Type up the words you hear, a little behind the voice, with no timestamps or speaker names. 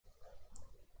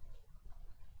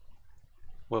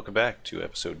Welcome back to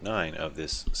episode 9 of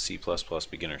this C++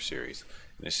 beginner series.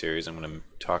 In this series I'm going to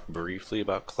talk briefly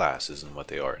about classes and what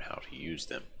they are and how to use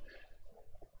them.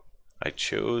 I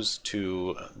chose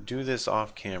to do this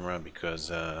off camera because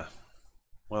well,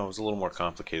 it was a little more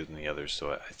complicated than the others,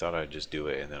 so I thought I'd just do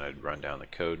it and then I'd run down the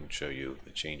code and show you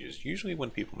the changes. Usually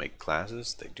when people make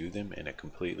classes, they do them in a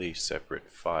completely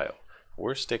separate file.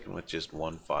 We're sticking with just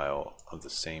one file of the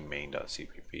same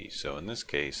main.cpp. So in this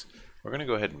case, we're going to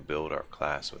go ahead and build our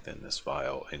class within this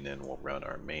file, and then we'll run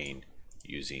our main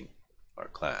using our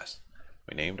class.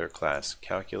 We named our class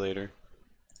calculator,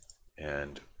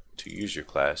 and to use your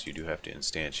class you do have to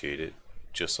instantiate it,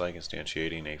 just like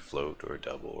instantiating a float or a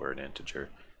double or an integer.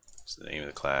 It's the name of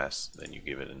the class, then you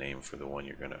give it a name for the one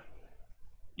you're going to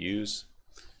use,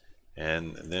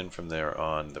 and then from there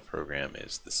on the program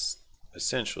is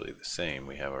essentially the same.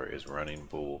 We have our isRunning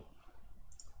bool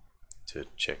to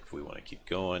check if we want to keep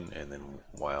going, and then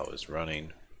while it's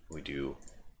running we do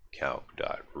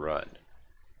calc.run,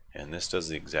 and this does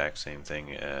the exact same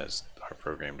thing as our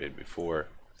program did before,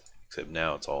 except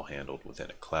now it's all handled within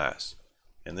a class.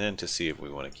 And then to see if we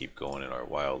want to keep going in our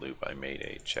while loop, I made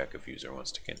a check if user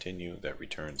wants to continue that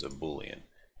returns a boolean,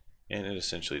 and it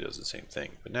essentially does the same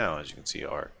thing. But now, as you can see,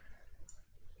 our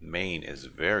main is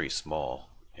very small,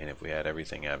 and if we had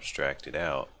everything abstracted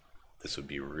out, this would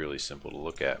be really simple to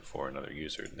look at for another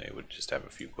user, and they would just have a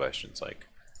few questions like,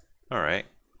 alright,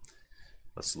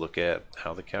 let's look at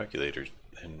how the calculator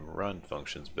and run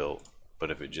functions built,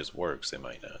 but if it just works they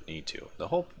might not need to.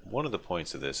 One of the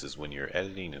points of this is when you're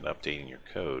editing and updating your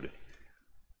code,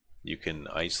 you can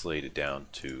isolate it down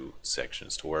to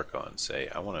sections to work on. Say,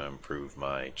 I want to improve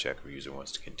my check if user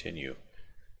wants to continue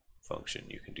function,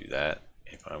 you can do that.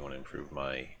 If I want to improve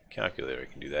my calculator,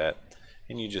 I can do that.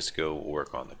 And you just go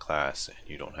work on the class and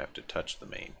you don't have to touch the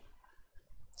main.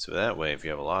 So that way, if you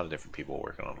have a lot of different people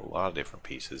working on a lot of different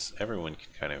pieces, everyone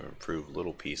can kind of improve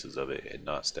little pieces of it and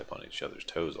not step on each other's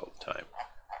toes all the time.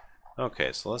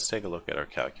 Okay, so let's take a look at our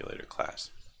calculator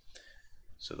class.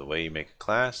 So the way you make a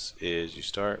class is you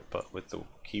start with the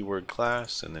keyword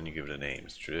class, and then you give it a name.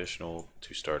 It's traditional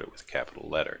to start it with a capital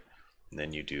letter, and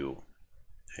then you do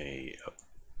a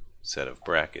set of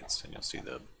brackets, and you'll see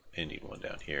the ending one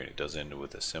down here, and it does end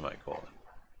with a semicolon.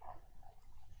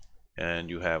 And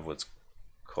you have what's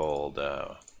called,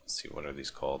 let's see, what are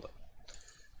these called?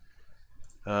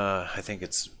 I think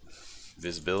it's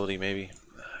visibility, maybe.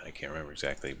 I can't remember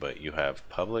exactly, but you have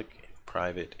public,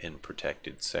 private, and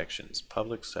protected sections.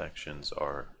 Public sections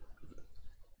are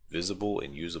visible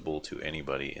and usable to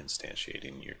anybody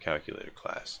instantiating your calculator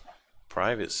class.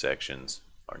 Private sections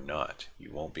are not.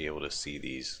 You won't be able to see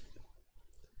these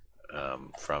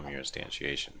from your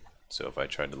instantiation. So if I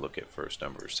tried to look at first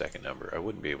number or second number, I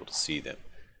wouldn't be able to see them.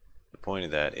 The point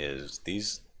of that is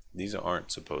these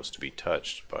aren't supposed to be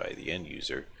touched by the end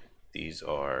user. These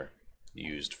are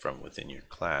used from within your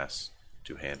class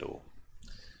to handle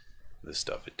the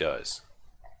stuff it does.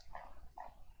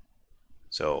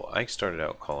 So I started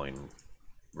out calling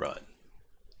run.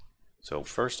 So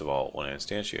first of all, when I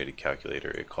instantiate a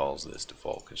calculator, it calls this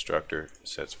default constructor,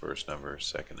 sets first number,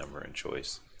 second number, and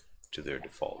choice to their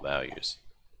default values,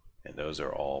 and those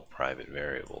are all private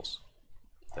variables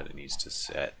that it needs to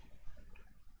set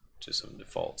to some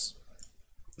defaults.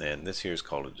 And this here is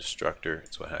called a destructor.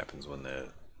 It's what happens when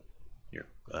your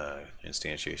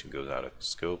instantiation goes out of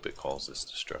scope. It calls this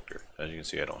destructor. As you can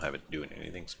see, I don't have it doing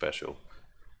anything special,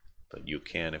 but you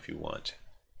can if you want.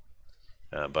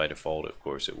 By default, of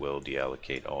course, it will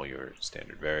deallocate all your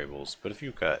standard variables, but if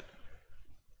you've got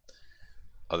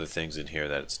other things in here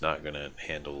that it's not going to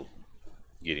handle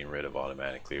getting rid of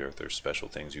automatically, or if there's special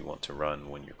things you want to run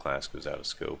when your class goes out of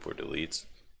scope or deletes,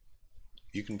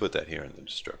 you can put that here in the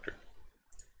destructor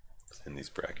in these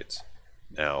brackets.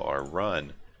 Now our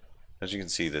run, as you can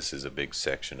see, this is a big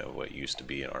section of what used to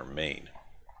be in our main.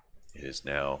 It is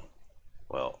now,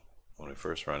 well, when we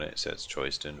first run it, it sets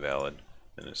choice to invalid,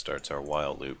 and it starts our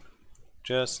while loop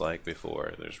just like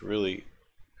before. There's really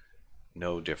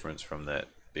no difference from that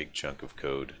big chunk of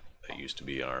code that used to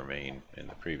be in our main in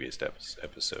the previous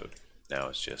episode. Now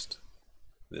it's just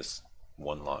this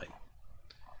one line.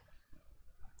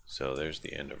 So there's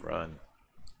the end of run.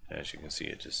 As you can see,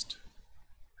 it just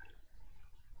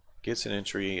gets an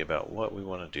entry about what we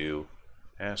want to do,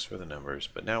 asks for the numbers,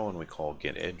 but now when we call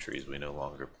get entries, we no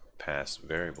longer pass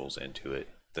variables into it.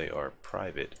 They are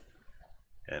private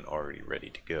and already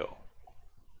ready to go.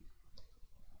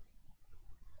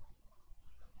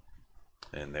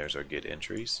 And there's our get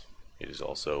entries. It is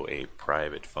also a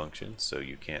private function, so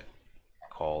you can't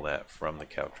call that from the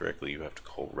calc directly. You have to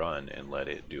call run and let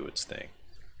it do its thing.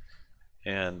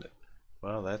 And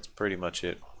well, that's pretty much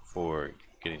it for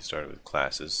getting started with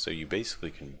classes. So you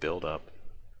basically can build up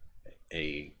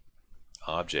a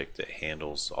object that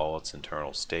handles all its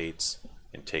internal states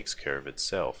and takes care of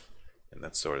itself, and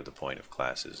that's sort of the point of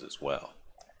classes as well.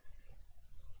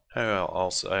 I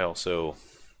also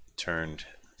turned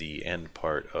the end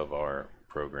part of our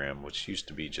program, which used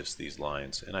to be just these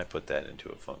lines, and I put that into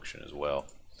a function as well.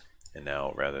 And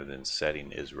now, rather than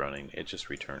setting is running, it just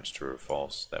returns true or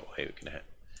false. That way we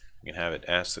can have it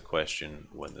ask the question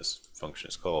when this function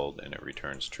is called, and it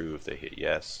returns true if they hit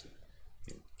yes.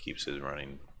 It keeps it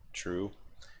running true,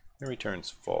 and returns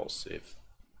false if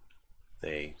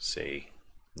they say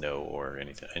no or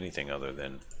anything other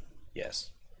than yes.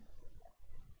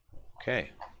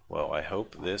 Okay, well, I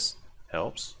hope this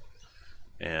helps,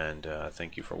 and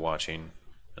thank you for watching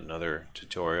another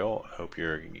tutorial. I hope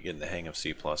you're getting the hang of C++.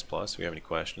 If you have any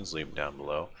questions, leave them down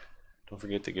below. Don't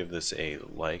forget to give this a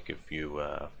like if you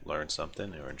learned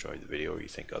something or enjoyed the video or you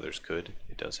think others could.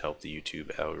 It does help the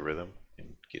YouTube algorithm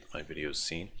and get my videos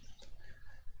seen.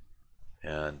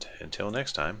 And until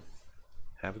next time,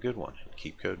 have a good one and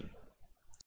keep coding.